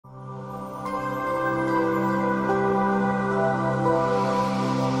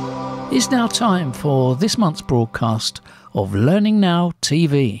It's now time for this month's broadcast of Learning Now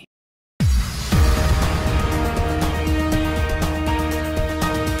TV.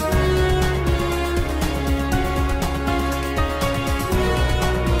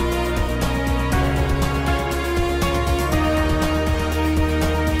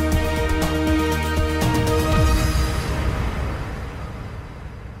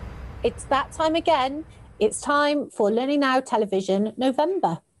 It's that time again. It's time for Learning Now Television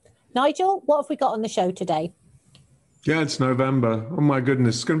November. Nigel, what have we got on the show today? Yeah, it's November. Oh my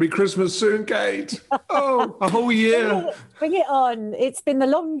goodness, it's going to be Christmas soon, Kate. Oh, a whole year. Bring it on. It's been the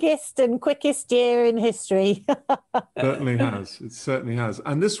longest and quickest year in history. Certainly has. It certainly has.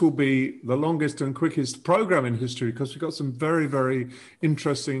 And this will be the longest and quickest program in history because we've got some very, very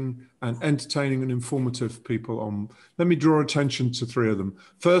interesting and entertaining and informative people on. Let me draw attention to three of them.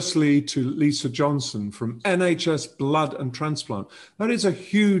 Firstly, to Lisa Johnson from NHS Blood and Transplant. That is a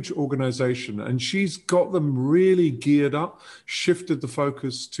huge organization, and she's got them really geared up, shifted the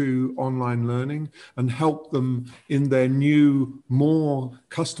focus to online learning, and helped them in their new, more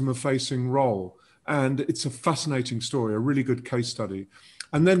customer-facing role. And it's a fascinating story, a really good case study.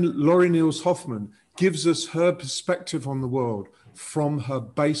 And then Laurie Niels Hoffman gives us her perspective on the world from her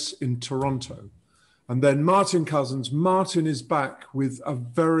base in Toronto. And then Martin Cousins. Martin is back with a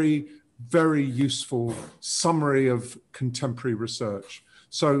very, very useful summary of contemporary research.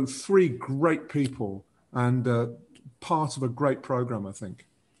 So three great people and part of a great program, I think.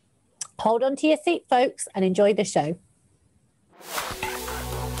 Hold on to your seat, folks, and enjoy the show.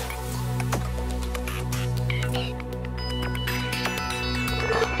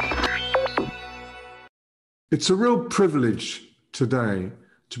 It's a real privilege today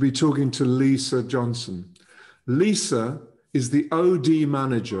to be talking to Lisa Johnson. Lisa is the OD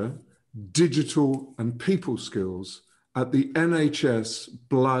manager, digital and people skills at the NHS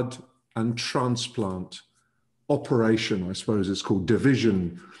Blood and Transplant operation, I suppose it's called,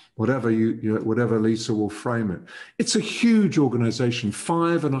 division, whatever whatever Lisa will frame it. It's a huge organization,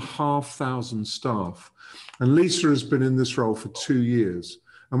 5,500 staff. And Lisa has been in this role for 2 years.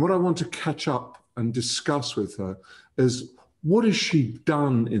 And what I want to catch up and discuss with her is what has she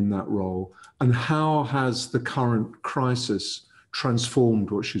done in that role and how has the current crisis transformed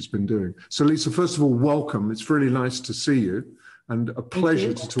what she's been doing. So Lisa, first of all, welcome. It's really nice to see you and a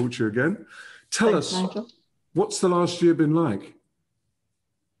pleasure to talk to you again. Tell us, Nigel, what's the last year been like?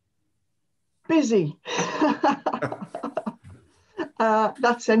 Busy.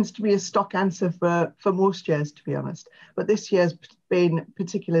 That tends to be a stock answer for most years, to be honest. But this year's been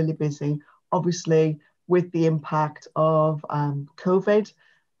particularly busy, obviously with the impact of COVID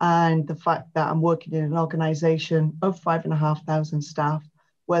and the fact that I'm working in an organisation of 5,500 staff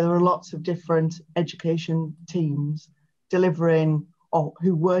where there are lots of different education teams delivering, or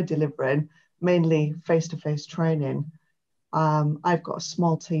who were delivering, mainly face-to-face training. I've got a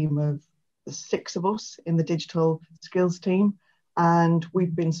small team of 6 of us in the digital skills team, and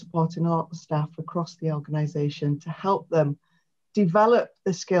we've been supporting a lot of staff across the organisation to help them develop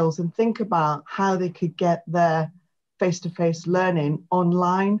the skills and think about how they could get their face-to-face learning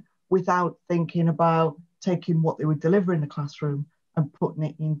online without thinking about taking what they would deliver in the classroom and putting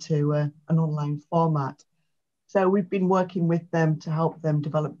it into an online format. So we've been working with them to help them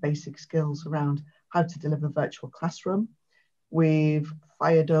develop basic skills around how to deliver virtual classroom. We've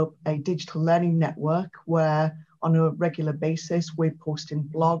fired up a digital learning network where on a regular basis, we're posting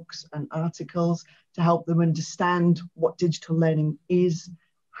blogs and articles to help them understand what digital learning is,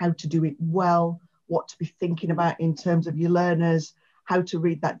 how to do it well, what to be thinking about in terms of your learners, how to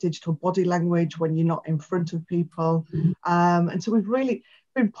read that digital body language when you're not in front of people. And so we've really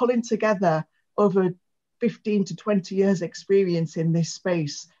been pulling together over 15 to 20 years experience in this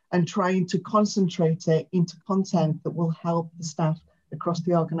space and trying to concentrate it into content that will help the staff across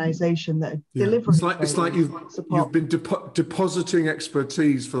the organisation that are delivering. It's like you've been depositing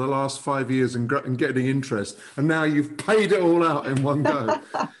expertise for the last 5 years and getting interest, and now you've paid it all out in one go.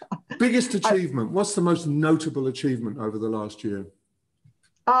 Biggest achievement? What's the most notable achievement over the last year?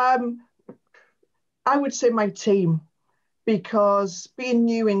 I would say my team, because being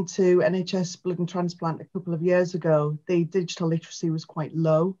new into NHS Blood and Transplant a couple of years ago, the digital literacy was quite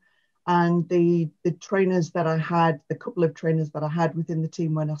low. And the trainers that I had, the couple of trainers that I had within the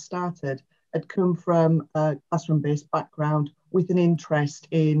team when I started, had come from a classroom-based background with an interest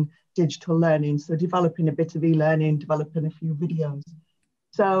in digital learning. So developing a bit of e-learning, developing a few videos.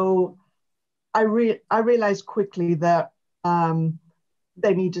 So I realized quickly that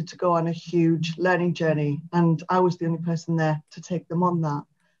they needed to go on a huge learning journey. And I was the only person there to take them on that.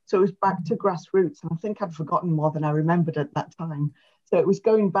 So it was back to grassroots. And I think I'd forgotten more than I remembered at that time. So it was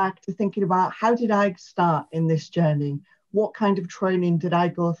going back to thinking about, how did I start in this journey? What kind of training did I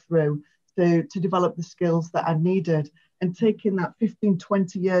go through to develop the skills that I needed? And taking that 15,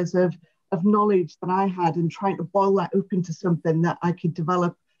 20 years of knowledge that I had and trying to boil that up into something that I could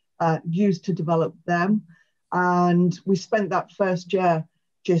develop, use to develop them. And we spent that first year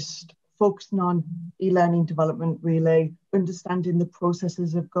just focusing on e-learning development, really, understanding the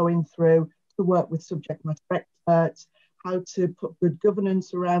processes of going through to work with subject matter experts, how to put good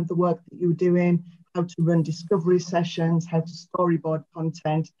governance around the work that you were doing, how to run discovery sessions, how to storyboard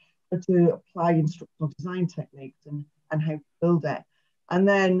content, how to apply instructional design techniques and how to build it. And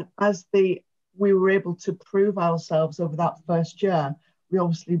then as we were able to prove ourselves over that first year, we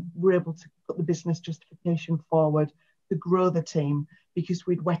obviously were able to put the business justification forward to grow the team, because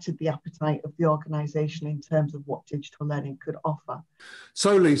we'd whetted the appetite of the organisation in terms of what digital learning could offer.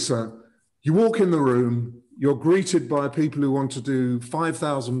 So Lisa, you walk in the room, you're greeted by people who want to do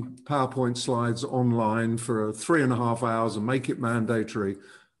 5,000 PowerPoint slides online for 3.5 hours and make it mandatory.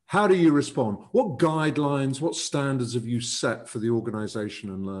 How do you respond? What guidelines, what standards have you set for the organisation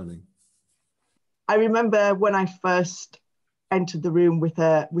and learning? I remember when I first entered the room with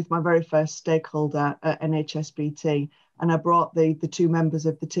my very first stakeholder at NHSBT, and I brought the two members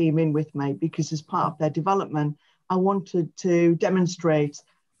of the team in with me, because as part of their development, I wanted to demonstrate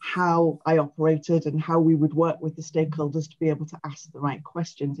how I operated and how we would work with the stakeholders to be able to ask the right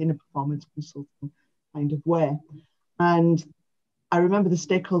questions in a performance consulting kind of way. And I remember the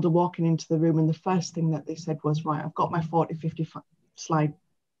stakeholder walking into the room, and the first thing that they said was, right, I've got my 40, 50 slide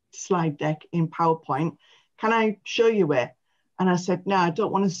deck in PowerPoint. Can I show you it? And I said, no, I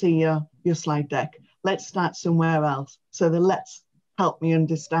don't want to see your slide deck. Let's start somewhere else. So the let's help me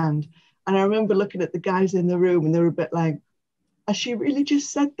understand. And I remember looking at the guys in the room, and they were a bit like, has she really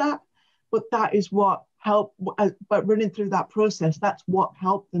just said that? But that is what helped, but running through that process, that's what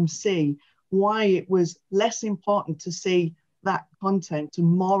helped them see why it was less important to see that content and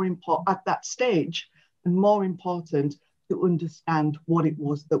more important at that stage, and more important to understand what it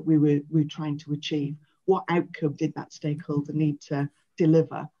was that we were trying to achieve. What outcome did that stakeholder need to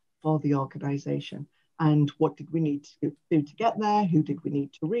deliver for the organisation? And what did we need to do to get there? Who did we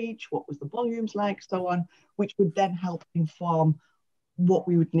need to reach? What was the volumes like? So on, which would then help inform what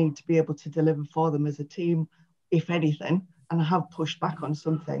we would need to be able to deliver for them as a team, if anything. And I have pushed back on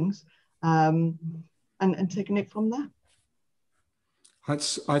some things and taken it from there. I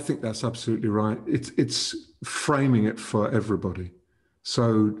think that's absolutely right. It's framing it for everybody.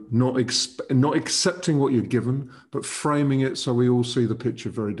 So not accepting what you're given, but framing it so we all see the picture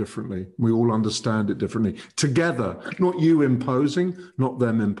very differently. We all understand it differently. Together, not you imposing, not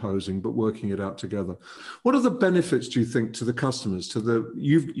them imposing, but working it out together. What are the benefits, do you think, to the customers, to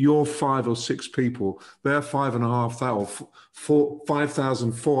your 5 or 6 people, they're 5,500 or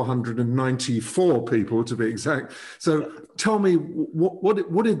 5,494 people to be exact. So tell me,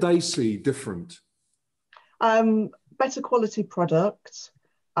 what did they see different? Better quality products,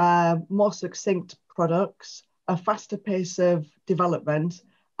 more succinct products, a faster pace of development,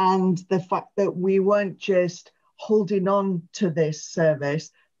 and the fact that we weren't just holding on to this service,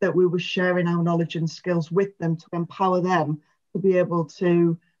 that we were sharing our knowledge and skills with them to empower them to be able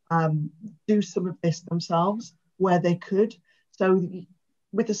to do some of this themselves where they could. So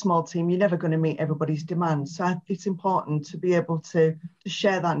with a small team, you're never going to meet everybody's demands. So it's important to be able to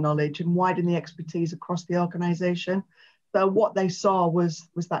share that knowledge and widen the expertise across the organisation. So what they saw was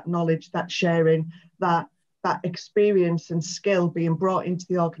that knowledge, that sharing, that experience and skill being brought into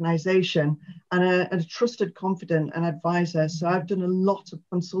the organisation, and a trusted confidant and advisor. So I've done a lot of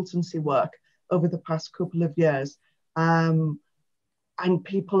consultancy work over the past couple of years, and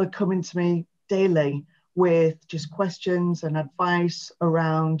people are coming to me daily with just questions and advice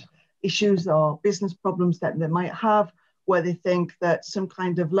around issues or business problems that they might have, where they think that some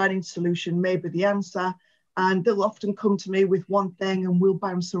kind of learning solution may be the answer. And they'll often come to me with one thing, and we'll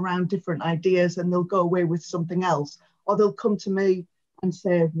bounce around different ideas, and they'll go away with something else. Or they'll come to me and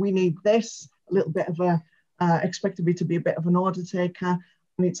say, we need this, a little bit of expected me to be a bit of an order taker.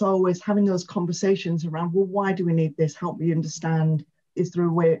 And it's always having those conversations around, well, why do we need this? Help me understand. Is there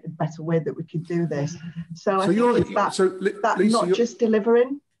a better way that we could do this? So I think it's that Lisa, not just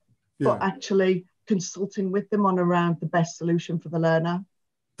delivering, but actually consulting with them on around the best solution for the learner.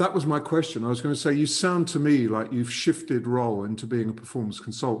 That was my question. I was going to say, you sound to me like you've shifted role into being a performance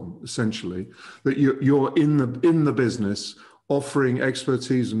consultant, essentially, that you're in the business offering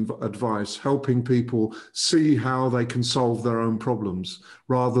expertise and advice, helping people see how they can solve their own problems,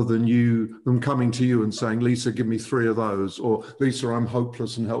 rather than them coming to you and saying, Lisa, give me 3 of those, or Lisa, I'm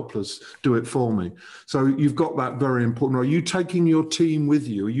hopeless and helpless, do it for me. So you've got that very important. Are you taking your team with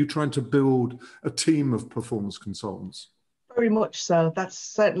you? Are you trying to build a team of performance consultants? Very much so. That's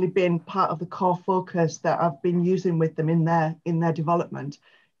certainly been part of the core focus that I've been using with them in their development,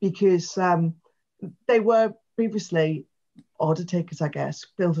 because they were previously order takers, I guess,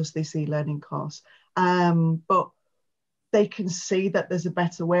 build us this e-learning course. But they can see that there's a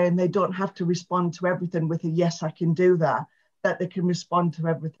better way, and they don't have to respond to everything with a yes, I can do that, that they can respond to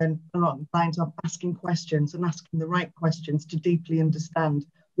everything along the lines of asking questions and asking the right questions to deeply understand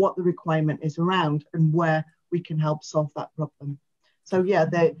what the requirement is around and where we can help solve that problem. So yeah,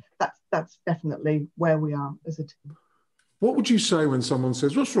 that's definitely where we are as a team. What would you say when someone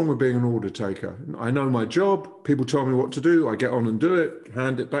says, what's wrong with being an order taker? I know my job, people tell me what to do, I get on and do it,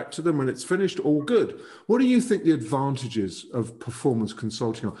 hand it back to them when it's finished, all good. What do you think the advantages of performance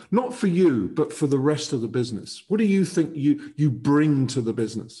consulting are? Not for you, but for the rest of the business. What do you think you bring to the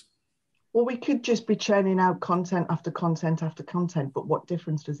business? Well, we could just be churning out content after content after content, but what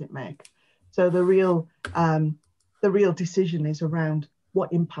difference does it make? So the real decision is around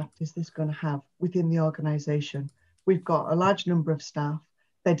what impact is this going to have within the organisation. We've got a large number of staff.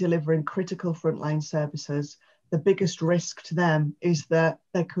 They're delivering critical frontline services. The biggest risk to them is that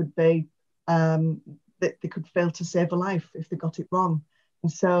they could be that they could fail to save a life if they got it wrong.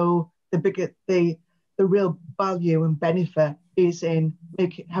 And so the real value and benefit is in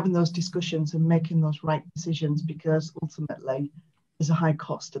having those discussions and making those right decisions, because ultimately there's a high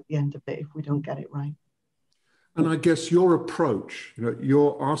cost at the end of it if we don't get it right. And I guess your approach,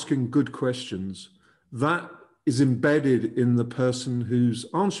 you're asking good questions, that is embedded in the person who's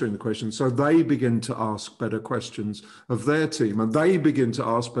answering the question. So they begin to ask better questions of their team, and they begin to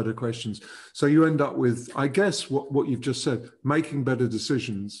ask better questions. So you end up with, I guess, what you've just said, making better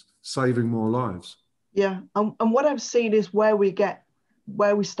decisions, saving more lives. Yeah, and what I've seen is where we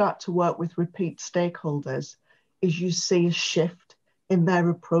start to work with repeat stakeholders is you see a shift in their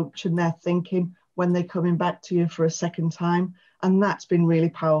approach and their thinking when they're coming back to you for a second time. And that's been really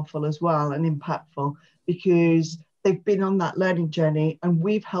powerful as well and impactful, because they've been on that learning journey and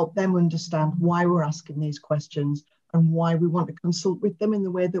we've helped them understand why we're asking these questions and why we want to consult with them in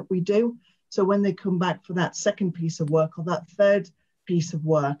the way that we do. So when they come back for that second piece of work or that third piece of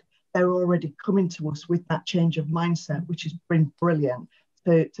work, they're already coming to us with that change of mindset, which has been brilliant.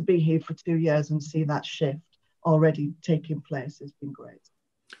 To be here for 2 years and see that shift already taking place has been great.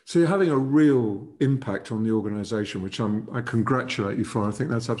 So you're having a real impact on the organisation, which I congratulate you for. I think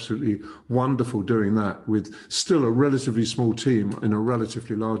that's absolutely wonderful, doing that with still a relatively small team in a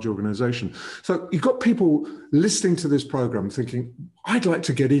relatively large organisation. So you've got people listening to this programme thinking, I'd like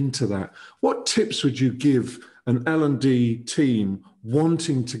to get into that. What tips would you give an L&D team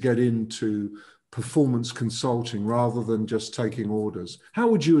wanting to get into performance consulting rather than just taking orders? How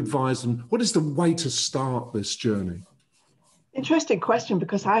would you advise them? What is the way to start this journey? Interesting question,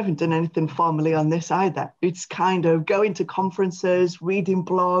 because I haven't done anything formally on this either. It's kind of going to conferences, reading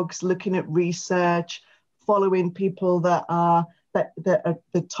blogs, looking at research, following people that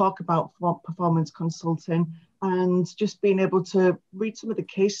talk about performance consulting, and just being able to read some of the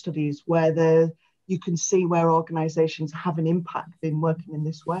case studies where you can see where organizations have an impact in working in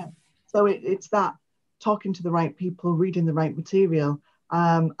this way. So it's that talking to the right people, reading the right material,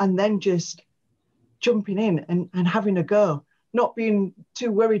 and then just jumping in and having a go. Not being too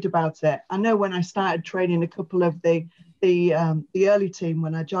worried about it. I know when I started training a couple of the early team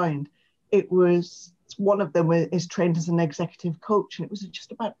when I joined, it was one of them is trained as an executive coach, and it was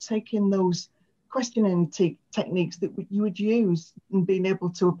just about taking those questioning techniques that you would use and being able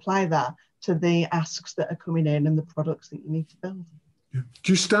to apply that to the asks that are coming in and the products that you need to build. Yeah.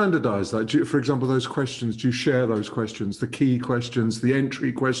 Do you standardize that? For example, those questions, do you share those questions, the key questions, the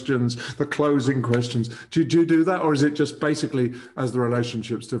entry questions, the closing questions? Do you do that? Or is it just basically as the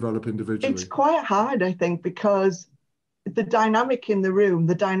relationships develop individually? It's quite hard, I think, because the dynamic in the room,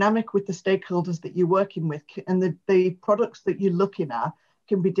 the dynamic with the stakeholders that you're working with and the products that you're looking at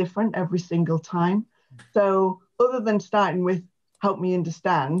can be different every single time. So other than starting with, help me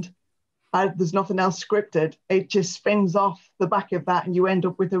understand, there's nothing else scripted. It just spins off the back of that and you end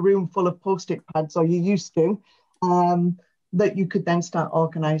up with a room full of Post-it pads, or you used to, that you could then start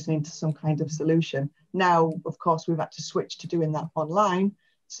organising into some kind of solution. Now, of course, we've had to switch to doing that online.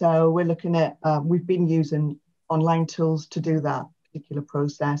 So we're looking at, we've been using online tools to do that particular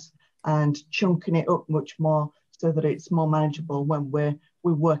process and chunking it up much more so that it's more manageable when we're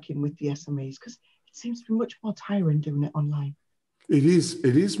working with the SMEs, because it seems to be much more tiring doing it online. It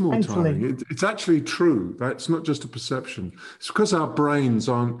is more Mentally. tiring. It's actually true. That's not just a perception. It's because our brains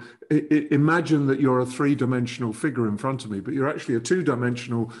aren't, imagine that you're a three-dimensional figure in front of me, but you're actually a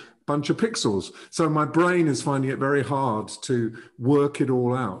two-dimensional bunch of pixels. So my brain is finding it very hard to work it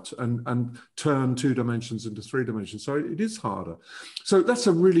all out and turn 2 dimensions into 3 dimensions. So it is harder. So that's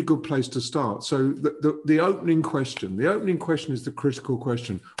a really good place to start. So the opening question is the critical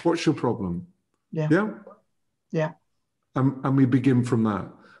question. What's your problem? Yeah. Yeah? Yeah. And we begin from that.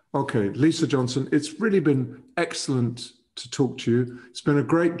 Okay, Lisa Johnson, it's really been excellent to talk to you. It's been a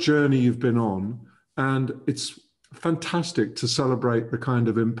great journey you've been on, and it's fantastic to celebrate the kind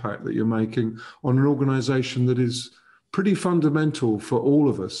of impact that you're making on an organization that is pretty fundamental for all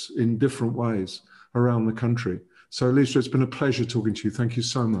of us in different ways around the country. So Lisa, it's been a pleasure talking to you. Thank you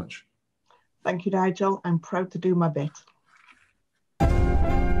so much. Thank you, Nigel. I'm proud to do my bit.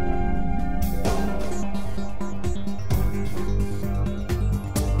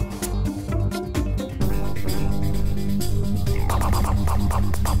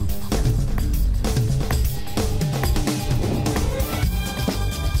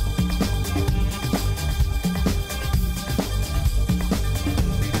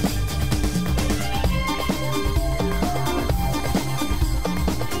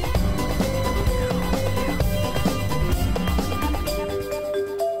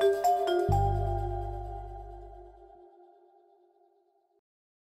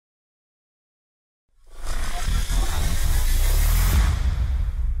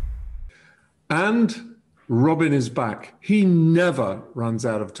 And Robin is back. He never runs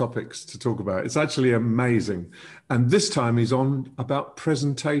out of topics to talk about. It's actually amazing. And this time he's on about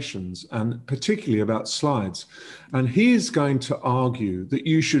presentations and particularly about slides. And he's going to argue that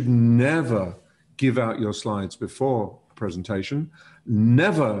you should never give out your slides before a presentation,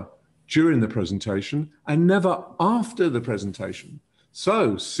 never during the presentation, and never after the presentation.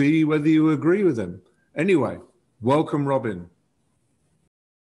 So see whether you agree with him. Anyway, welcome, Robin.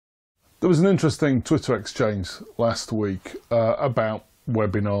 There was an interesting Twitter exchange last week about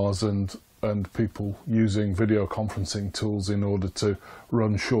webinars and people using video conferencing tools in order to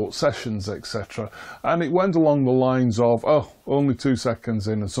run short sessions, etc. And it went along the lines of, oh, only 2 seconds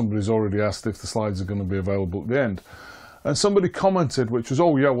in and somebody's already asked if the slides are going to be available at the end. And somebody commented, which was,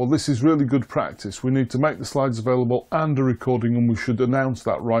 oh yeah, well, this is really good practice. We need to make the slides available and a recording, and we should announce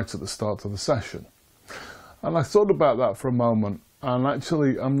that right at the start of the session. And I thought about that for a moment. And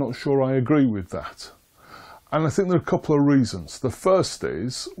actually, I'm not sure I agree with that. And I think there are a couple of reasons. The first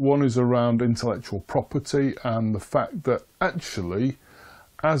is, one is around intellectual property and the fact that actually,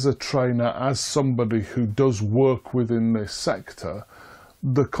 as a trainer, as somebody who does work within this sector,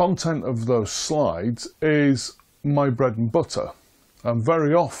 the content of those slides is my bread and butter. And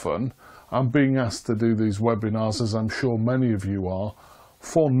very often, I'm being asked to do these webinars, as I'm sure many of you are,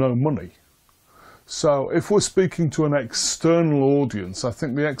 for no money. So if we're speaking to an external audience, I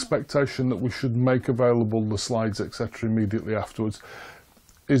think the expectation that we should make available the slides, etc. immediately afterwards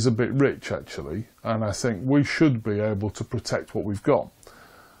is a bit rich, actually. And I think we should be able to protect what we've got.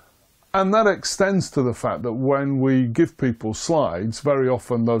 And that extends to the fact that when we give people slides, very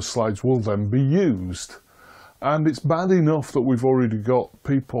often those slides will then be used. And it's bad enough that we've already got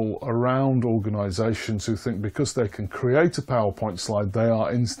people around organisations who think because they can create a PowerPoint slide, they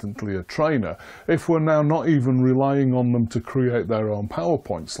are instantly a trainer. If we're now not even relying on them to create their own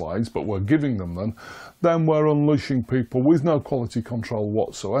PowerPoint slides, but we're giving them, then we're unleashing people with no quality control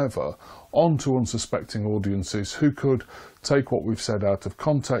whatsoever onto unsuspecting audiences who could take what we've said out of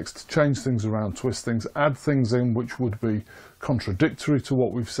context, change things around, twist things, add things in which would be contradictory to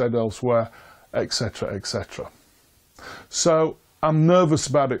what we've said elsewhere, etc., etc. So I'm nervous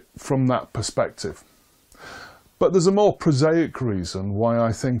about it from that perspective. But there's a more prosaic reason why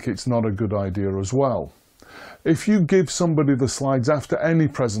I think it's not a good idea as well. If you give somebody the slides after any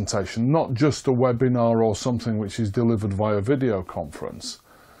presentation, not just a webinar or something which is delivered via video conference,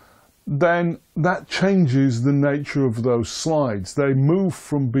 then that changes the nature of those slides. They move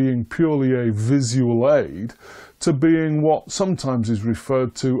from being purely a visual aid to being what sometimes is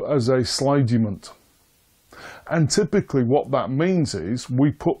referred to as a slidement. And typically what that means is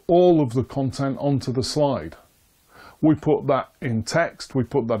we put all of the content onto the slide. We put that in text, we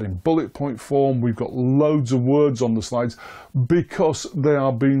put that in bullet point form, we've got loads of words on the slides because they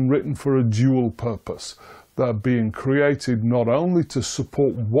are being written for a dual purpose. They're being created not only to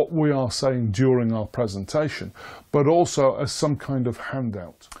support what we are saying during our presentation, but also as some kind of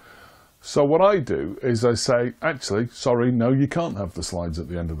handout. So what I do is I say, actually, sorry, no, you can't have the slides at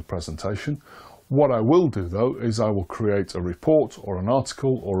the end of the presentation. What I will do, though, is I will create a report or an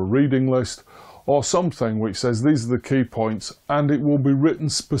article or a reading list or something which says these are the key points, and it will be written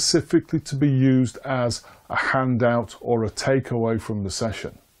specifically to be used as a handout or a takeaway from the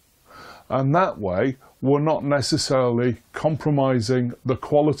session. And that way, we're not necessarily compromising the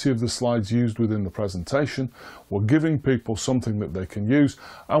quality of the slides used within the presentation. We're giving people something that they can use,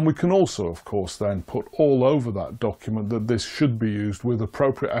 and we can also, of course, then put all over that document that this should be used with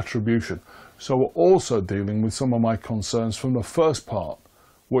appropriate attribution. So we're also dealing with some of my concerns from the first part,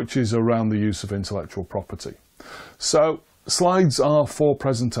 which is around the use of intellectual property. So slides are for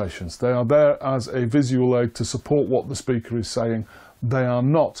presentations. They are there as a visual aid to support what the speaker is saying. They are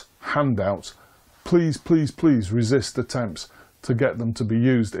not handouts. Please, please, please resist attempts to get them to be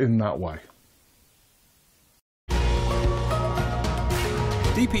used in that way.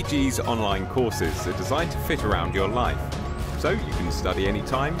 DPG's online courses are designed to fit around your life, so you can study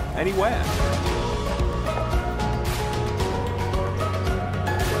anytime, anywhere.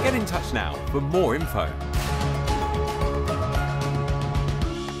 Get in touch now for more info.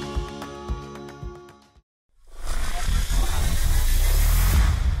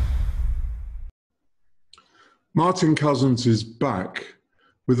 Martin Cousins is back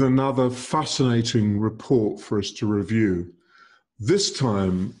with another fascinating report for us to review. This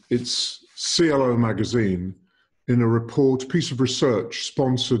time it's CLO Magazine in a report, piece of research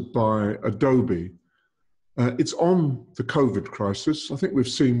sponsored by Adobe. It's on the COVID crisis. I think we've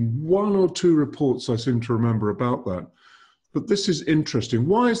seen one or two reports I seem to remember about that. But this is interesting.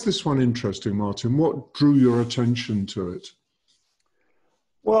 Why is this one interesting, Martin? What drew your attention to it?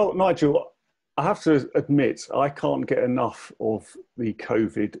 Well, Nigel, I have to admit, I can't get enough of the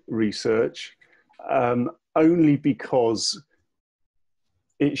COVID research, only because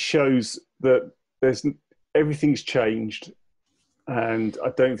it shows that everything's changed, and I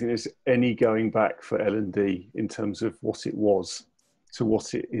don't think there's any going back for L&D in terms of what it was to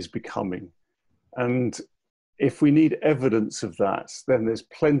what it is becoming. And if we need evidence of that, then there's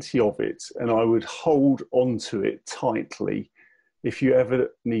plenty of it, and I would hold on to it tightly if you ever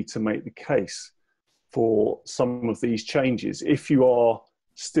need to make the case for some of these changes. If you are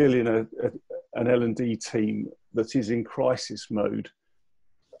still in an L&D team that is in crisis mode,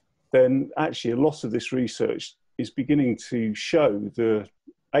 then actually a lot of this research is beginning to show the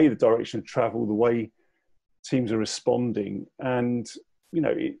direction of travel, the way teams are responding, and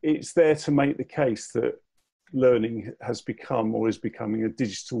it's there to make the case that learning has become or is becoming a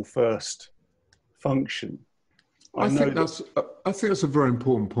digital first function. I think that's a very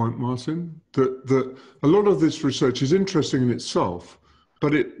important point, Martin, that a lot of this research is interesting in itself,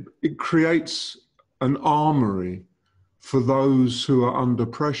 but it creates an armory for those who are under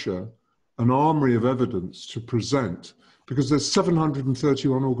pressure, an armory of evidence to present, because there's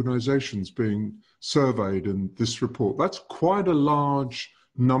 731 organizations being surveyed in this report. That's quite a large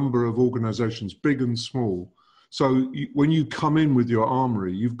number of organizations, big and small. So when you come in with your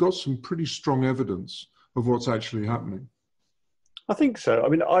armory, you've got some pretty strong evidence of what's actually happening. I think so. I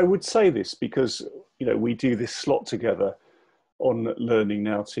mean, I would say this because, we do this slot together on Learning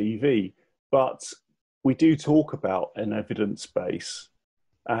Now TV, but we do talk about an evidence base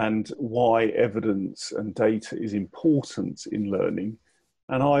and why evidence and data is important in learning.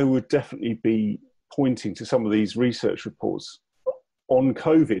 And I would definitely be pointing to some of these research reports on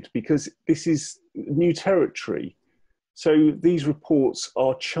COVID, because this is new territory. So these reports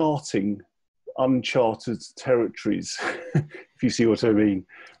are charting uncharted territories, if you see what I mean.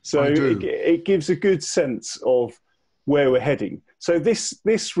 So it gives a good sense of where we're heading. So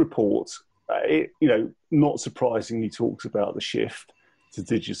this report, not surprisingly talks about the shift to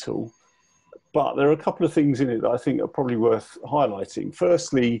digital, but there are a couple of things in it that I think are probably worth highlighting.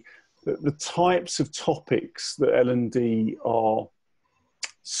 Firstly, the types of topics that L&D are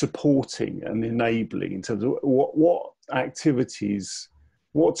supporting and enabling in terms of what activities,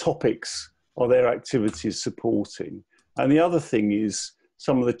 what topics are their activities supporting. And the other thing is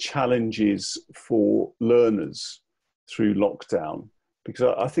some of the challenges for learners through lockdown,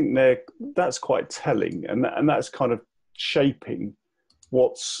 because I think that's quite telling, and that's kind of shaping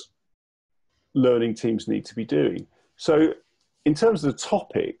what's learning teams need to be doing. So in terms of the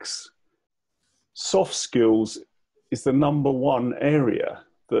topics, soft skills is the #1 area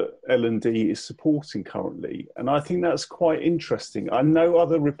that L&D is supporting currently. And I think that's quite interesting. I know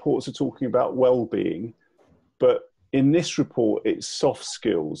other reports are talking about well-being, but in this report, it's soft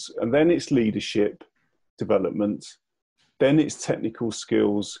skills, and then it's leadership development, then it's technical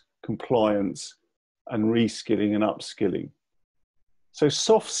skills, compliance, and reskilling and upskilling. So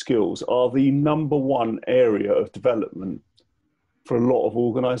soft skills are the #1 area of development for a lot of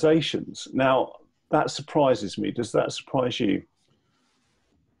organizations. Now, that surprises me. Does that surprise you?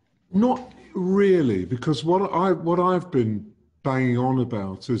 Not really, because what I've been banging on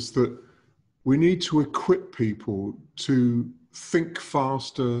about is that we need to equip people to think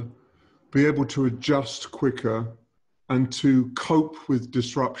faster, be able to adjust quicker, and to cope with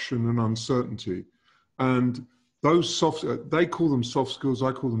disruption and uncertainty. And those they call them soft skills,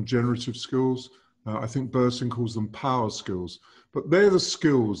 I call them generative skills. I think Burson calls them power skills, but they're the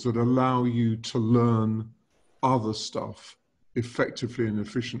skills that allow you to learn other stuff effectively and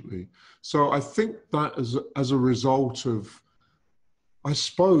efficiently. So I think that as a result of, I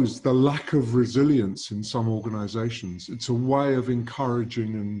suppose, the lack of resilience in some organizations, it's a way of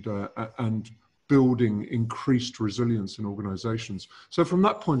encouraging and building increased resilience in organizations. So from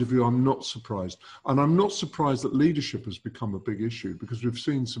that point of view, I'm not surprised. And I'm not surprised that leadership has become a big issue, because we've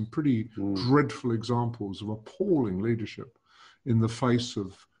seen some pretty dreadful examples of appalling leadership in the face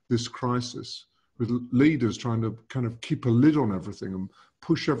of this crisis, with leaders trying to kind of keep a lid on everything and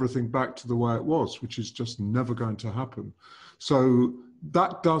push everything back to the way it was, which is just never going to happen. So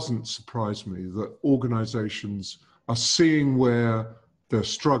that doesn't surprise me, that organizations are seeing where they're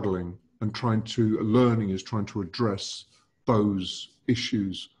struggling and trying to address those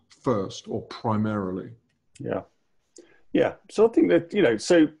issues first or primarily. Yeah. So I think that,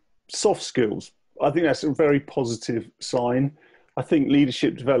 so soft skills, I think that's a very positive sign. I think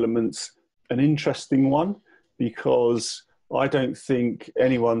leadership development's an interesting one, because I don't think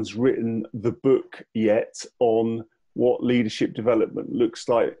anyone's written the book yet on what leadership development looks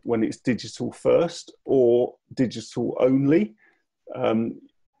like when it's digital first or digital only.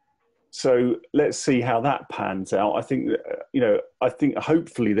 So let's see how that pans out. I think that, I think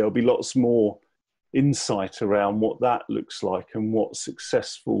hopefully there'll be lots more insight around what that looks like and what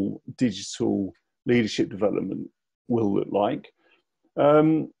successful digital leadership development will look like.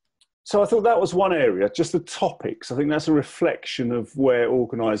 So I thought that was one area, just the topics. I think that's a reflection of where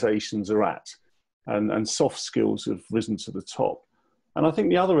organisations are at, and soft skills have risen to the top. And I think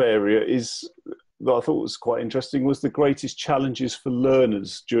the other area that I thought was quite interesting was the greatest challenges for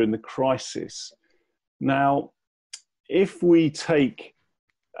learners during the crisis. Now, if we take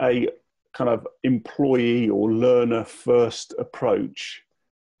a kind of employee or learner first approach,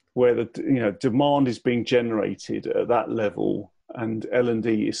 where the demand is being generated at that level and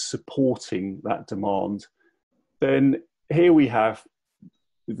L&D is supporting that demand, then here we have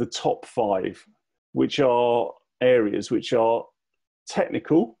the top 5, which are areas which are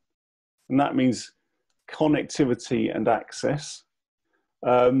technical, and that means connectivity and access,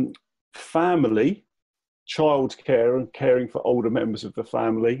 family, childcare and caring for older members of the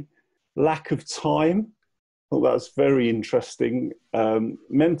family, lack of time, I thought that was very interesting,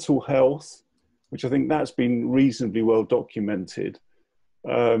 mental health, which I think that's been reasonably well documented,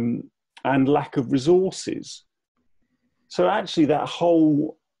 and lack of resources. So actually that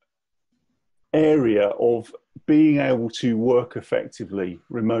whole area of being able to work effectively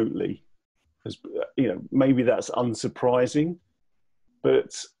remotely, maybe that's unsurprising,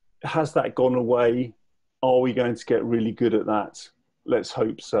 but has that gone away? Are we going to get really good at that? Let's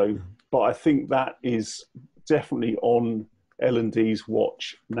hope so. But I think that is definitely on L&D's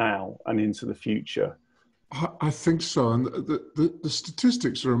watch now and into the future. I think so. And the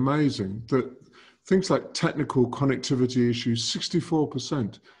statistics are amazing. That things like technical connectivity issues,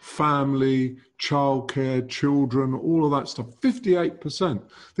 64%, family, childcare, children, all of that stuff, 58%.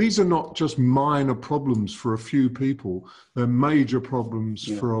 These are not just minor problems for a few people. They're major problems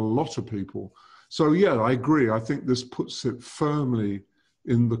for a lot of people. So yeah, I agree. I think this puts it firmly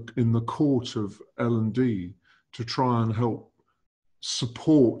in the court of L&D to try and help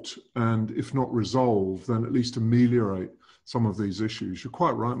support and, if not resolve, then at least ameliorate some of these issues. You're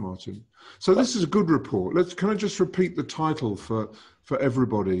quite right, Martin. So this is a good report. Can I just repeat the title for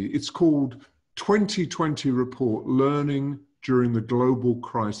everybody? It's called 2020 Report, Learning During the Global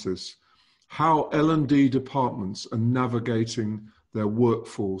Crisis, How L&D Departments Are Navigating Their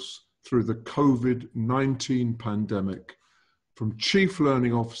Workforce Through the COVID-19 Pandemic, from Chief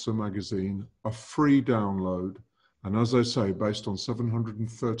Learning Officer magazine, a free download. And as I say, based on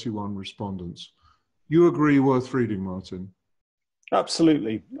 731 respondents. You agree worth reading, Martin?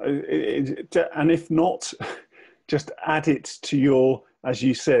 Absolutely. And if not, just add it to your, as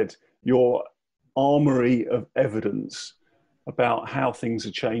you said, your armory of evidence about how things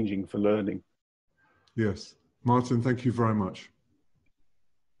are changing for learning. Yes. Martin, thank you very much.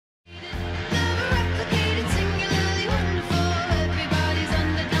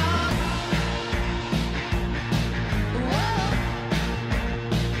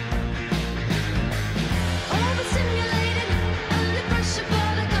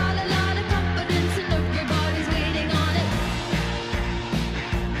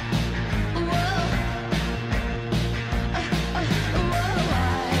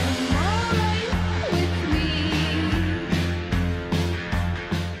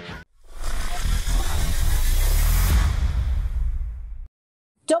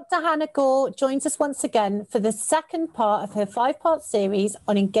 Dr. Hannah Gore joins us once again for the second part of her 5-part series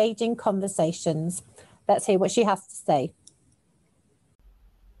on engaging conversations. Let's hear what she has to say.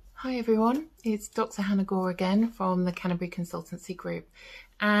 Hi everyone, it's Dr. Hannah Gore again from the Canterbury Consultancy Group,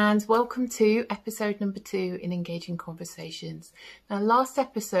 and welcome to episode number 2 in Engaging Conversations. Now, last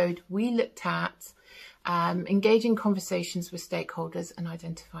episode we looked at engaging conversations with stakeholders and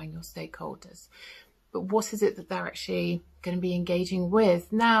identifying your stakeholders. But what is it that they're actually going to be engaging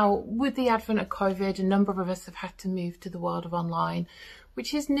with? Now, with the advent of COVID, a number of us have had to move to the world of online,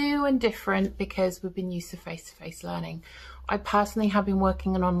 which is new and different because we've been used to face-to-face learning. I personally have been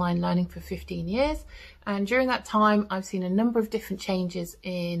working on online learning for 15 years, and during that time I've seen a number of different changes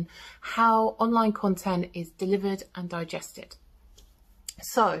in how online content is delivered and digested.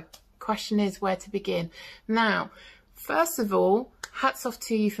 So, question is where to begin. Now, first of all, hats off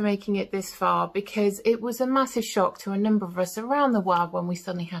to you for making it this far, because it was a massive shock to a number of us around the world when we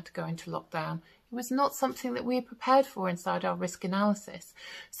suddenly had to go into lockdown. It was not something that we were prepared for inside our risk analysis.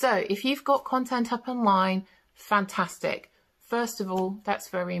 So if you've got content up online, fantastic. First of all, that's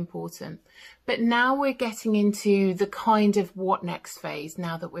very important. But now we're getting into the kind of what next phase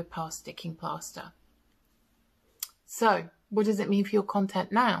now that we're past sticking plaster. So what does it mean for your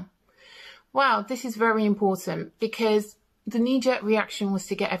content now? Well, this is very important because the knee-jerk reaction was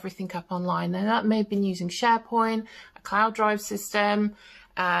to get everything up online, and that may have been using SharePoint, a cloud drive system,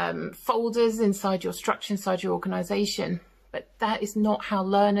 folders inside your structure, inside your organization. But that is not how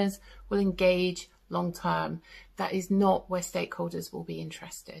learners will engage long term. That is not where stakeholders will be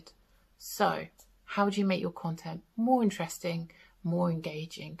interested. So how do you make your content more interesting, more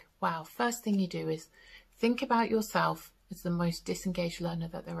engaging? Wow, first thing you do is think about yourself as the most disengaged learner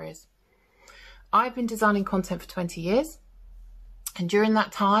that there is. I've been designing content for 20 years. And during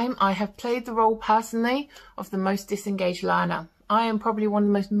that time, I have played the role personally of the most disengaged learner. I am probably one of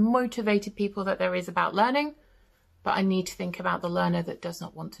the most motivated people that there is about learning, but I need to think about the learner that does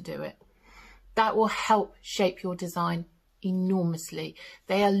not want to do it. That will help shape your design enormously.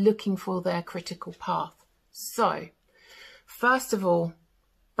 They are looking for their critical path. So, first of all,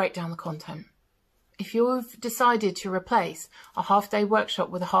 break down the content. If you've decided to replace a half-day workshop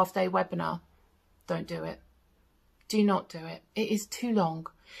with a half-day webinar, don't do it. Do not do it. It is too long.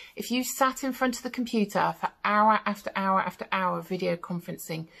 If you sat in front of the computer for hour after hour after hour of video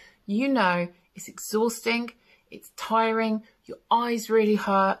conferencing, you know it's exhausting, it's tiring, your eyes really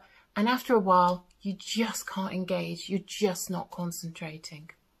hurt, and after a while, you just can't engage. You're just not concentrating.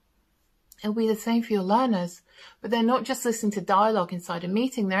 It'll be the same for your learners, but they're not just listening to dialogue inside a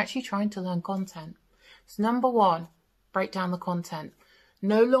meeting, they're actually trying to learn content. So number 1, break down the content.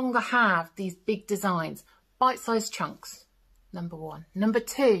 No longer have these big designs. Bite-sized chunks, number 1. Number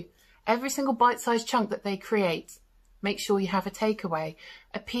 2, every single bite-sized chunk that they create, make sure you have a takeaway,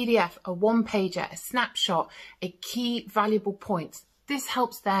 a PDF, a one-pager, a snapshot, a key valuable point. This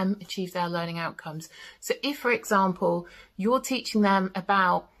helps them achieve their learning outcomes. So if, for example, you're teaching them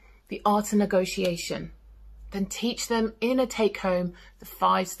about the art of negotiation, then teach them in a take-home the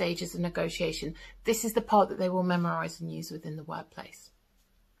 5 stages of negotiation. This is the part that they will memorize and use within the workplace.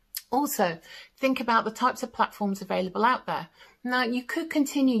 Also, think about the types of platforms available out there. Now, you could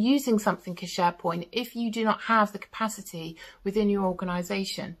continue using something as SharePoint if you do not have the capacity within your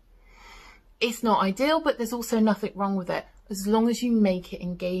organization. It's not ideal, but there's also nothing wrong with it, as long as you make it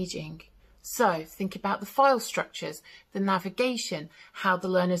engaging. So, think about the file structures, the navigation, how the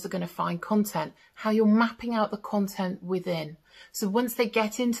learners are going to find content, how you're mapping out the content within. So once they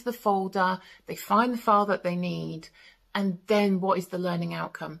get into the folder, they find the file that they need, and then what is the learning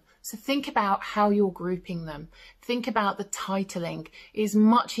outcome? So think about how you're grouping them. Think about the titling. It is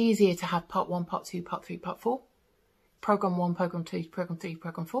much easier to have part 1, part 2, part 3, part 4. Program 1, program 2, program 3,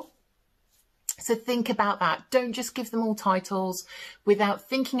 program 4. So think about that. Don't just give them all titles without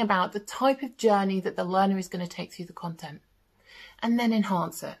thinking about the type of journey that the learner is going to take through the content. And then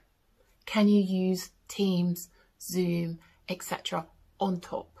enhance it. Can you use Teams, Zoom, etc. on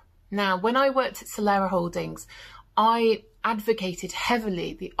top? Now, when I worked at Solera Holdings, I advocated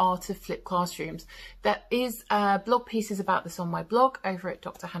heavily the art of flipped classrooms. There is blog pieces about this on my blog over at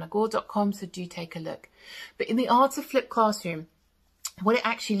drhannahgore.com, so do take a look. But in the art of flipped classroom, what it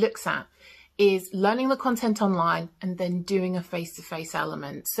actually looks at is learning the content online and then doing a face-to-face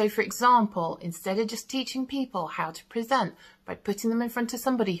element. So for example, instead of just teaching people how to present by putting them in front of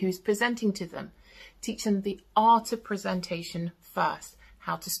somebody who's presenting to them, teach them the art of presentation first.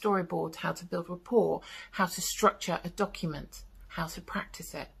 How to storyboard, how to build rapport, how to structure a document, how to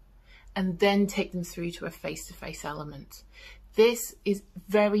practice it, and then take them through to a face-to-face element. This is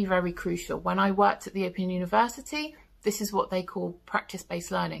very, very crucial. When I worked at the Open University, This is what they call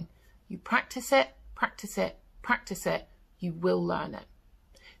practice-based learning. You practice it, practice it, practice it, you will learn it.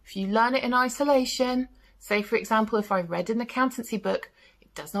 If you learn it in isolation, say for example, if I read an accountancy book,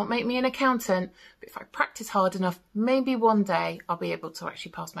 it does not make me an accountant, but if I practice hard enough, maybe one day I'll be able to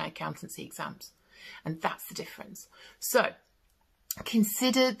actually pass my accountancy exams. And that's the difference. So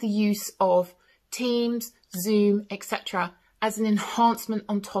consider the use of Teams, Zoom, etc. as an enhancement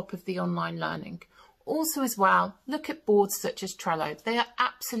on top of the online learning. Also as well, look at boards such as Trello. They are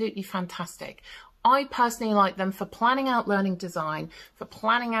absolutely fantastic. I personally like them for planning out learning design, for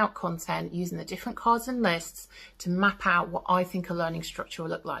planning out content, using the different cards and lists to map out what I think a learning structure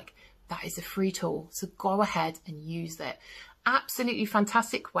will look like. That is a free tool, so go ahead and use it. Absolutely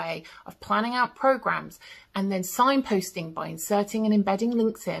fantastic way of planning out programs and then signposting by inserting and embedding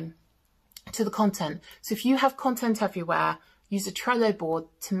links in to the content. So if you have content everywhere, use a Trello board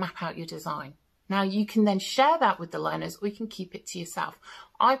to map out your design. Now you can then share that with the learners, or you can keep it to yourself.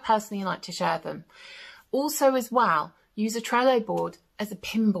 I personally like to share them. Also as well, use a Trello board as a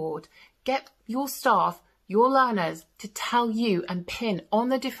pin board. Get your staff, your learners to tell you and pin on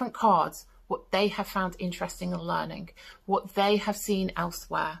the different cards what they have found interesting in learning, what they have seen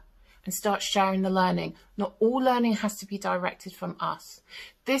elsewhere, and start sharing the learning. Not all learning has to be directed from us.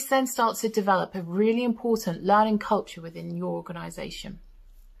 This then starts to develop a really important learning culture within your organisation.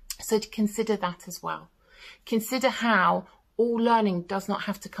 So to consider that as well. Consider how all learning does not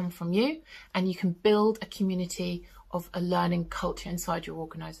have to come from you, and you can build a community of a learning culture inside your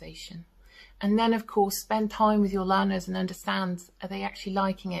organisation. And then of course, spend time with your learners and understand, are they actually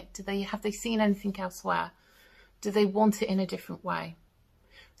liking it? Have they seen anything elsewhere? Do they want it in a different way?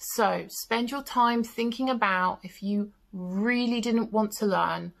 So spend your time thinking about, if you really didn't want to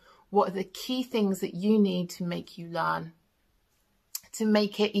learn, what are the key things that you need to make you learn? To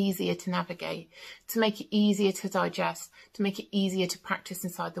make it easier to navigate, to make it easier to digest, to make it easier to practice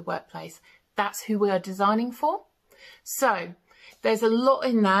inside the workplace. That's who we are designing for. So there's a lot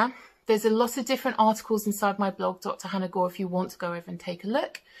in there. There's a lot of different articles inside my blog, Dr. Hannah Gore, if you want to go over and take a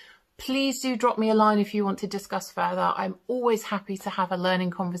look. Please do drop me a line if you want to discuss further. I'm always happy to have a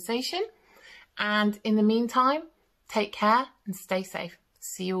learning conversation. And in the meantime, take care and stay safe.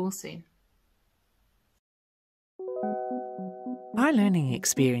 See you all soon. Our learning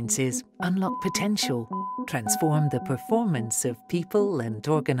experiences unlock potential, transform the performance of people and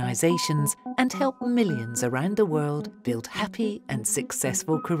organisations, and help millions around the world build happy and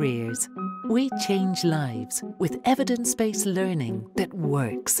successful careers. We change lives with evidence-based learning that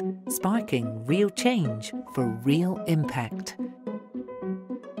works, sparking real change for real impact.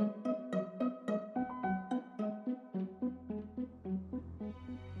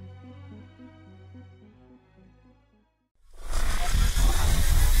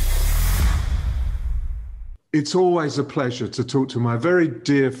 It's always a pleasure to talk to my very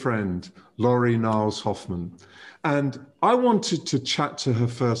dear friend, Laurie Niles Hoffman. And I wanted to chat to her,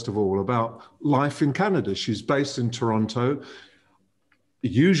 first of all, about life in Canada. She's based in Toronto.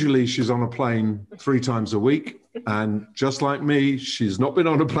 Usually she's on a plane 3 times a week. And just like me, she's not been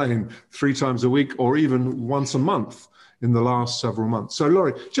on a plane 3 times a week or even once a month in the last several months. So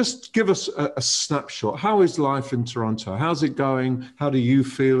Laurie, just give us a snapshot. How is life in Toronto? How's it going? How do you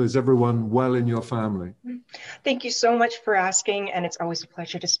feel? Is everyone well in your family? Thank you so much for asking. And it's always a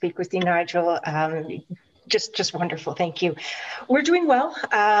pleasure to speak with you, Nigel. Just wonderful. Thank you. We're doing well.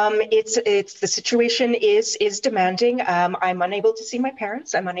 It's the situation is demanding. I'm unable to see my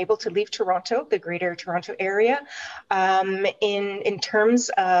parents. I'm unable to leave Toronto, the greater Toronto area. In terms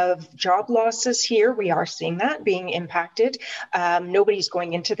of job losses here, we are seeing that being impacted. Nobody's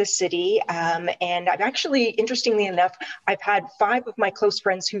going into the city. And I've actually, interestingly enough, I've had 5 of my close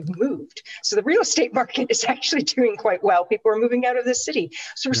friends who've moved. So the real estate market is actually doing quite well. People are moving out of the city.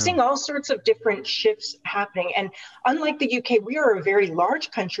 So we're seeing all sorts of different shifts happening. And unlike the UK, we are a very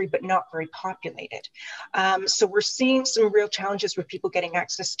large country, but not very populated. So we're seeing some real challenges with people getting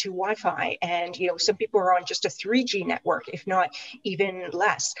access to Wi-Fi. And, you know, some people are on just a 3G network, if not even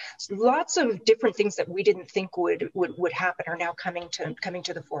less. So lots of different things that we didn't think would happen are now coming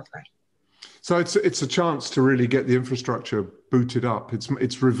to the forefront. So it's a chance to really get the infrastructure booted up.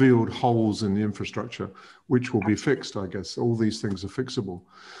 It's revealed holes in the infrastructure, which will be fixed, I guess. All these things are fixable.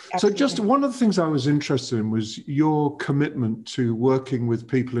 Absolutely. So just one of the things I was interested in was your commitment to working with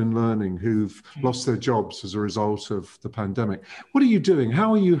people in learning who've lost their jobs as a result of the pandemic. What are you doing?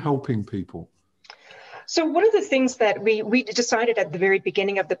 How are you helping people? So one of the things that we decided at the very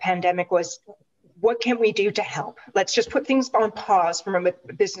beginning of the pandemic was what can we do to help? Let's just put things on pause from a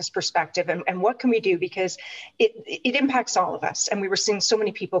business perspective, and what can we do? Because it impacts all of us. And we were seeing so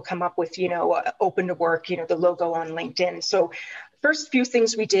many people come up with, open to work, the logo on LinkedIn. So first few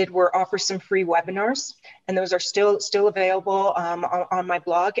things we did were offer some free webinars, and those are still available on my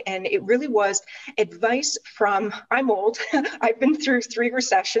blog. And it really was advice from, I'm old, I've been through 3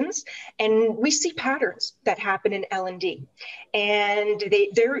 recessions, and we see patterns that happen in L&D, and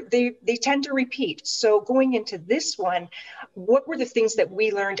they tend to repeat. So going into this one, what were the things that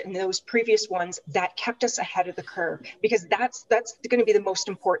we learned in those previous ones that kept us ahead of the curve? Because that's going to be the most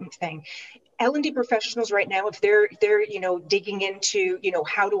important thing. L&D professionals right now, if they're digging into,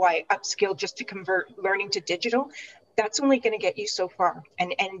 how do I upskill just to convert learning to digital, that's only going to get you so far.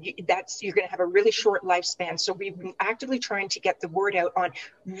 And you're going to have a really short lifespan. So we've been actively trying to get the word out on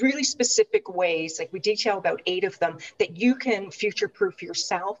really specific ways, like we detail about 8 of them, that you can future-proof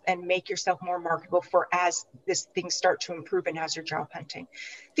yourself and make yourself more marketable for as this things start to improve and as you're job hunting.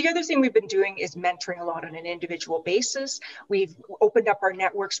 The other thing we've been doing is mentoring a lot on an individual basis. We've opened up our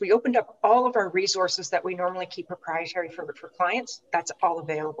networks. We opened up all of our resources that we normally keep proprietary for clients. That's all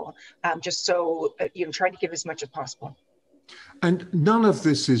available. Just so, trying to give as much as possible. And none of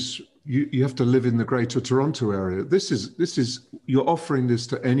this is, you have to live in the Greater Toronto area. This is, you're offering this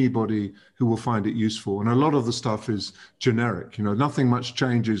to anybody who will find it useful. And a lot of the stuff is generic, nothing much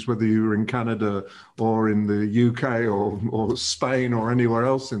changes whether you're in Canada or in the UK or Spain or anywhere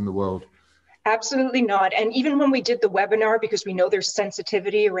else in the world. Absolutely not. And even when we did the webinar, because we know there's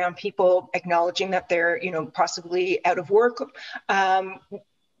sensitivity around people acknowledging that they're, possibly out of work,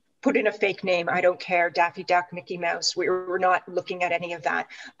 put in a fake name. I don't care. Daffy Duck, Mickey Mouse. We're not looking at any of that.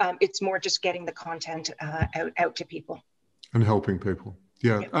 It's more just getting the content out to people. And helping people.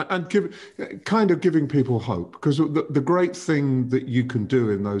 Yeah. And giving people hope. Because the great thing that you can do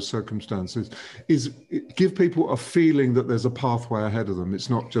in those circumstances is give people a feeling that there's a pathway ahead of them.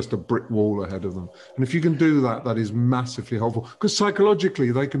 It's not just a brick wall ahead of them. And if you can do that, that is massively helpful. Because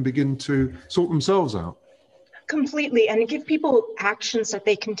psychologically, they can begin to sort themselves out. Completely, and give people actions that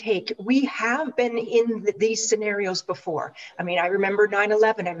they can take. We have been in these scenarios before. I mean, I remember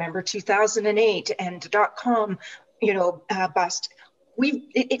 9/11, I remember 2008 and .com, bust.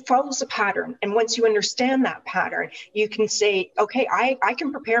 It follows a pattern, and once you understand that pattern, you can say, okay, I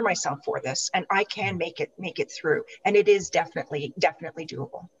can prepare myself for this, and I can make it through, and it is definitely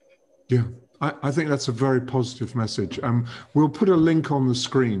doable. Yeah. I think that's a very positive message. We'll put a link on the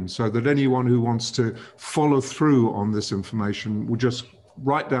screen so that anyone who wants to follow through on this information will just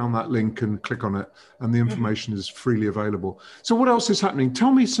write down that link and click on it, and the information is freely available. So what else is happening?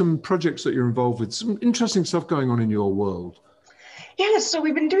 Tell me some projects that you're involved with, some interesting stuff going on in your world. Yeah, so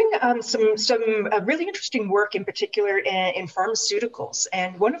we've been doing some really interesting work, in particular in pharmaceuticals.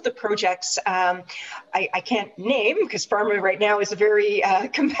 And one of the projects I can't name because pharma right now is a very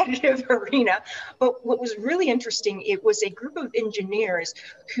competitive arena. But what was really interesting, it was a group of engineers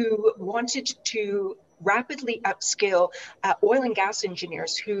who wanted to rapidly upskill oil and gas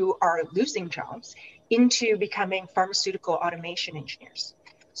engineers who are losing jobs into becoming pharmaceutical automation engineers.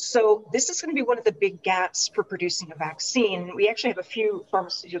 So this is going to be one of the big gaps for producing a vaccine. We actually have a few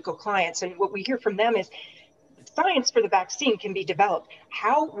pharmaceutical clients, and what we hear from them is science for the vaccine can be developed.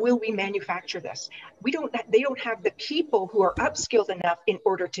 How will we manufacture this? They don't have the people who are upskilled enough in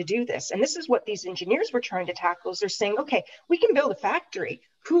order to do this. And this is what these engineers were trying to tackle, is they're saying, okay, we can build a factory.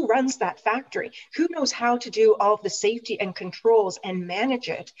 Who runs that factory? Who knows how to do all of the safety and controls and manage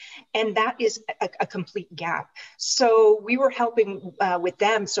it? And that is a complete gap. So we were helping with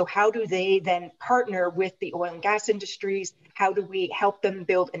them. So how do they then partner with the oil and gas industries? How do we help them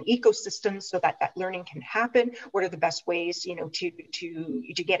build an ecosystem so that that learning can happen? What are the best ways,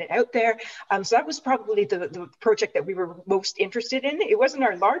 to get it out there? So that was probably the project that we were most interested in. It wasn't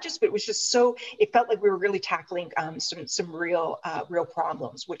our largest, but it was just it felt like we were really tackling some real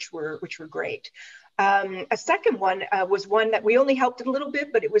problems, which were great. A second one was one that we only helped a little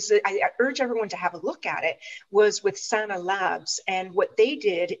bit, but it was, I urge everyone to have a look at it, was with Sana Labs. And what they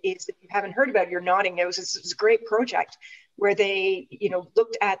did is, if you haven't heard about it, you're nodding nose, it's a great project where they,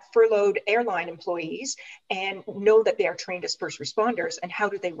 looked at furloughed airline employees and know that they are trained as first responders, and how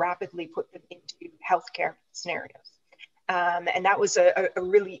do they rapidly put them into healthcare scenarios. And that was a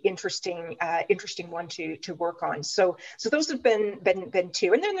really interesting one to work on. So those have been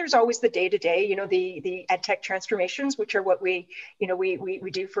two. And then there's always the day-to-day, the ed tech transformations, which are what we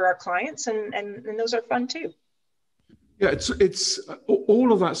do for our clients, and those are fun too. Yeah, it's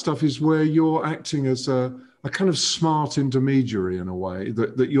all of that stuff is where you're acting as a kind of smart intermediary in a way,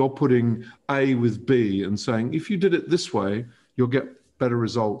 that you're putting A with B and saying, if you did it this way, you'll get better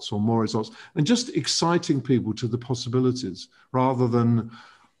results or more results, and just exciting people to the possibilities rather than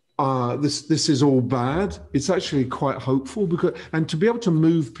this is all bad. It's actually quite hopeful, and to be able to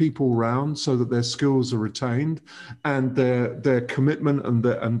move people around so that their skills are retained and their commitment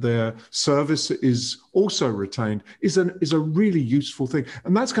and their service is also retained is a really useful thing.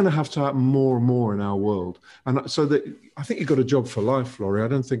 And that's going to have to happen more and more in our world. And so that I think you've got a job for life, Laurie. I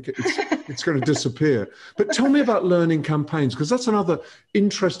don't think it's going to disappear. But tell me about learning campaigns, because that's another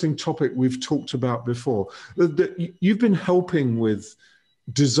interesting topic we've talked about before. That you've been helping with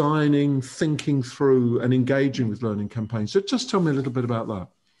designing, thinking through, and engaging with learning campaigns. So just tell me a little bit about that.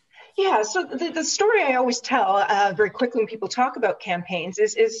 Yeah, so the story I always tell very quickly when people talk about campaigns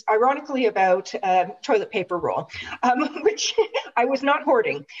is ironically about toilet paper roll, which I was not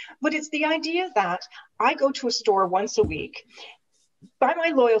hoarding. But it's the idea that I go to a store once a week. By my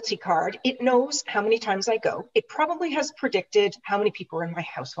loyalty card, it knows how many times I go. It probably has predicted how many people are in my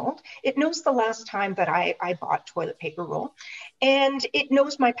household. It knows the last time that I bought toilet paper roll. And it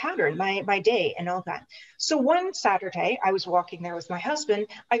knows my pattern, my day and all that. So one Saturday, I was walking there with my husband.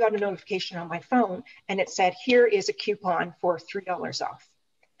 I got a notification on my phone and it said, here is a coupon for $3 off.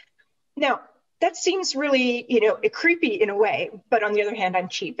 Now, that seems really, creepy in a way, but on the other hand, I'm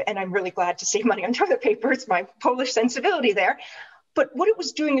cheap and I'm really glad to save money on toilet paper. It's my Polish sensibility there. But what it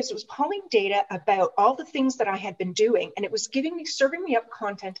was doing is it was pulling data about all the things that I had been doing, and it was serving me up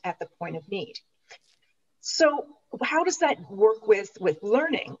content at the point of need. So how does that work with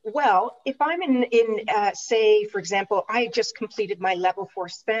learning? Well, if I'm in say, for example, I just completed my level 4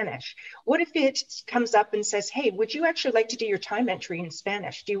 Spanish. What if it comes up and says, hey, would you actually like to do your time entry in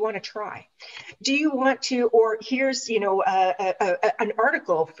Spanish? Do you want to try? Do you want to, or here's, an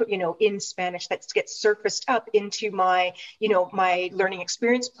article, in Spanish that gets surfaced up into my, my learning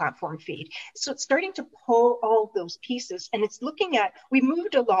experience platform feed. So it's starting to pull all those pieces, and it's looking at, we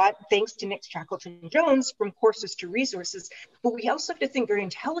moved a lot, thanks to Nick Shackleton-Jones, from courses to resources, but we also have to think very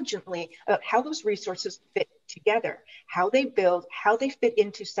intelligently about how those resources fit together, how they build, how they fit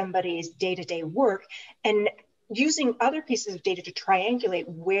into somebody's day-to-day work, and using other pieces of data to triangulate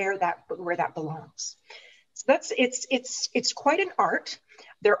where that belongs. So it's quite an art.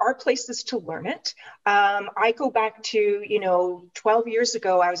 There are places to learn it. I go back to, 12 years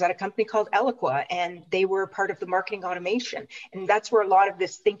ago, I was at a company called Eloqua, and they were part of the marketing automation. And that's where a lot of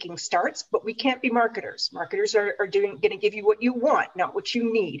this thinking starts, but we can't be marketers. Marketers are going to give you what you want, not what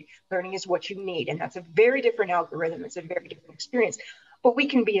you need. Learning is what you need. And that's a very different algorithm. It's a very different experience, but we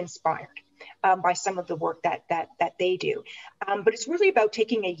can be inspired by some of the work that they do. But it's really about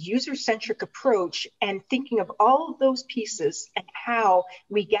taking a user-centric approach and thinking of all of those pieces and how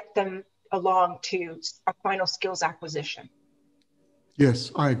we get them along to a final skills acquisition.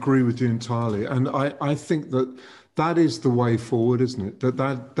 Yes, I agree with you entirely. And I think that is the way forward, isn't it?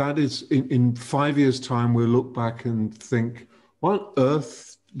 That is, in 5 years' time, we'll look back and think, what on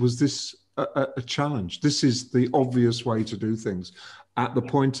earth was this a challenge? This is the obvious way to do things. At the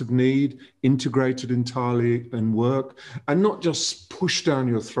point of need, integrated entirely in work, and not just pushed down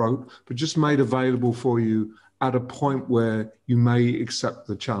your throat, but just made available for you at a point where you may accept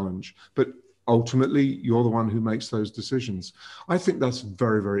the challenge. But ultimately, you're the one who makes those decisions. I think that's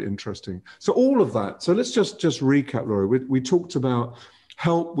very, very interesting. So all of that. So let's just recap, Laurie. We talked about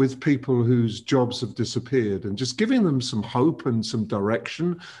help with people whose jobs have disappeared and just giving them some hope and some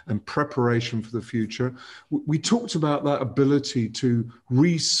direction and preparation for the future. We talked about that ability to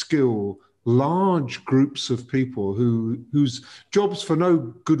reskill large groups of people whose jobs, for no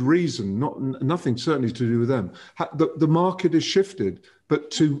good reason, nothing certainly to do with them, the market has shifted, but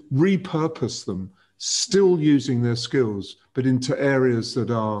to repurpose them, still using their skills, but into areas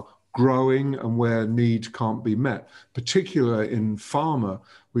that are growing and where need can't be met, particularly in pharma,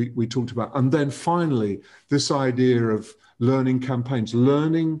 we talked about. And then finally, this idea of learning campaigns,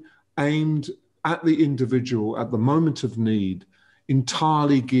 learning aimed at the individual at the moment of need,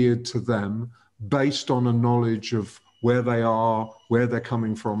 entirely geared to them, based on a knowledge of where they are, where they're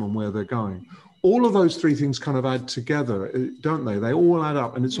coming from, and where they're going. All of those three things kind of add together, don't they? They all add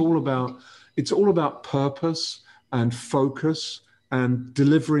up, and it's all about purpose and focus and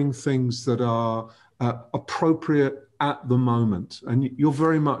delivering things that are appropriate at the moment. And you're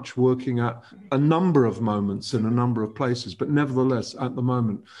very much working at a number of moments in a number of places, but nevertheless, at the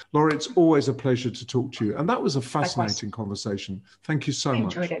moment. Laura, it's always a pleasure to talk to you. And that was a fascinating conversation. Thank you so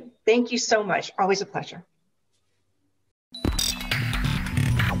much. I enjoyed it. Thank you so much. Always a pleasure.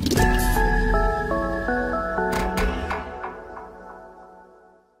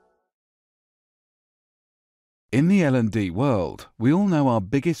 In the L&D world, we all know our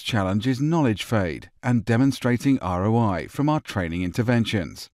biggest challenge is knowledge fade and demonstrating ROI from our training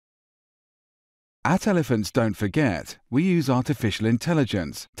interventions. At Elephants Don't Forget, we use artificial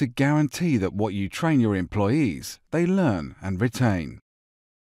intelligence to guarantee that what you train your employees, they learn and retain.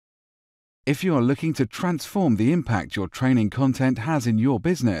 If you are looking to transform the impact your training content has in your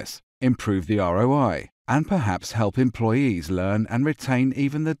business, improve the ROI, and perhaps help employees learn and retain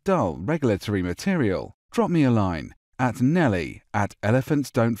even the dull regulatory material, drop me a line at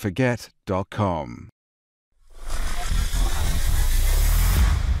nelly@elephantsdon'tforget.com.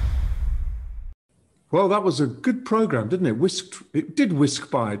 Well, that was a good program, didn't it? It did whisk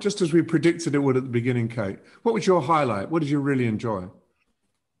by, just as we predicted it would at the beginning, Kate. What was your highlight? What did you really enjoy?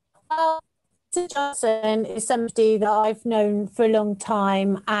 Johnson is somebody that I've known for a long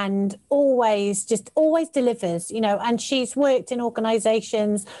time and always delivers, and she's worked in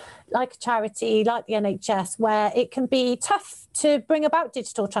organisations like a charity, like the NHS, where it can be tough to bring about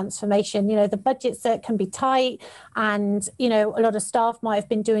digital transformation. The budgets that can be tight, and, a lot of staff might have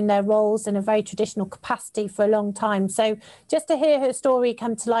been doing their roles in a very traditional capacity for a long time. So just to hear her story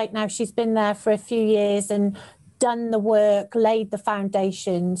come to light now, she's been there for a few years and done the work, laid the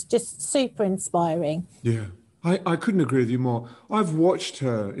foundations, just super inspiring. Yeah, I couldn't agree with you more. I've watched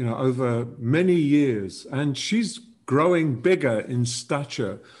her, over many years, and she's growing bigger in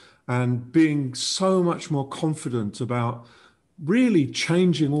stature and being so much more confident about really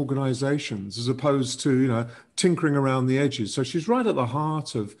changing organizations as opposed to, tinkering around the edges. So she's right at the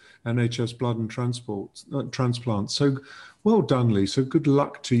heart of NHS blood and transplant. So well done, Lisa. Good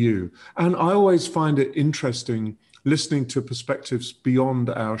luck to you. And I always find it interesting listening to perspectives beyond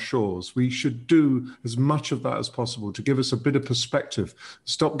our shores. We should do as much of that as possible to give us a bit of perspective.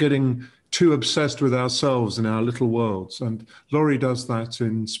 Stop getting too obsessed with ourselves in our little worlds. And Laurie does that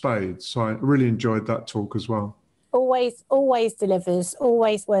in spades. So I really enjoyed that talk as well. Always delivers,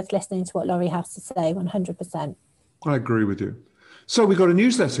 always worth listening to what Laurie has to say, 100%. I agree with you. So we got a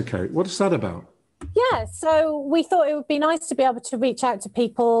newsletter, Kate. What is that about? Yeah, so we thought it would be nice to be able to reach out to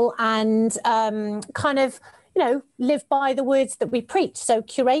people and kind of, live by the words that we preach. So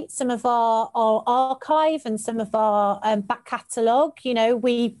curate some of our archive and some of our back catalogue.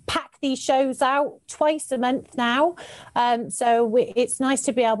 We pack these shows out twice a month now. So it's nice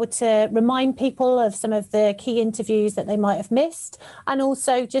to be able to remind people of some of the key interviews that they might have missed, and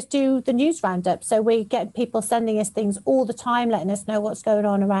also just do the news roundup. So we get people sending us things all the time, letting us know what's going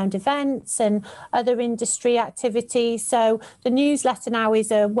on around events and other industry activities. So the newsletter now is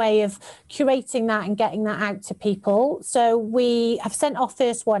a way of curating that and getting that out to people. So we have sent our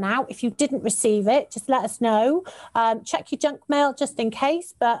first one out. If you didn't receive it, just let us know. Check your junk mail just in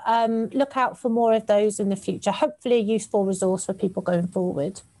case, but look out for more of those in the future. Hopefully a useful resource for people going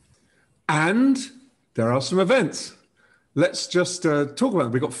forward. And there are some events. Let's just talk about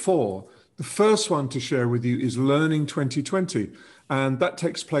them. We've got 4. The first one to share with you is Learning 2020. And that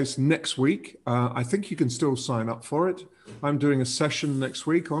takes place next week. I think you can still sign up for it. I'm doing a session next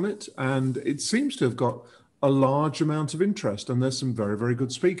week on it, and it seems to have got a large amount of interest, and there's some very, very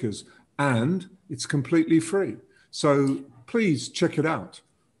good speakers, and it's completely free. So please check it out.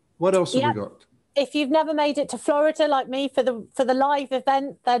 What else have we got? If you've never made it to Florida like me for the live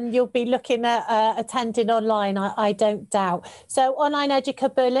event, then you'll be looking at attending online, I don't doubt. So Online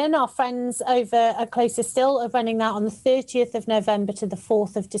Educa Berlin, our friends over at Closer Still, are running that on the 30th of November to the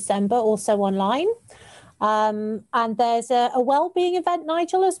 4th of December, also online. And there's a wellbeing event,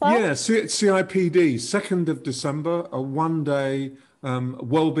 Nigel, as well. Yeah, CIPD, 2nd of December, a one-day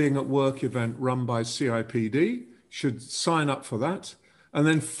wellbeing at work event run by CIPD. Should sign up for that. And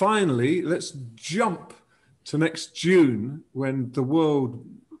then finally, let's jump to next June, when the world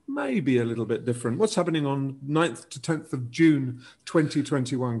may be a little bit different. What's happening on 9th to 10th of June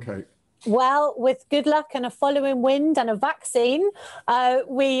 2021, Kate? Well, with good luck and a following wind and a vaccine,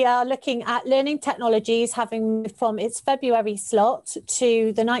 we are looking at Learning Technologies having moved from its February slot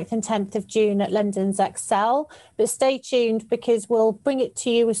to the 9th and 10th of June at London's Excel. But stay tuned, because we'll bring it to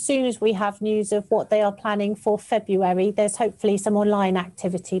you as soon as we have news of what they are planning for February. There's hopefully some online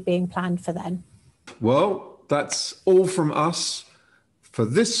activity being planned for then. Well, that's all from us for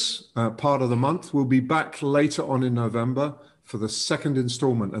this part of the month. We'll be back later on in November for the second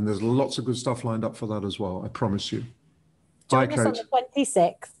instalment, and there's lots of good stuff lined up for that as well, I promise you. Join Bye, us on Kate. the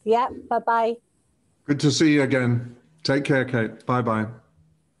 26th. Yeah, bye-bye. Good to see you again. Take care, Kate. Bye-bye.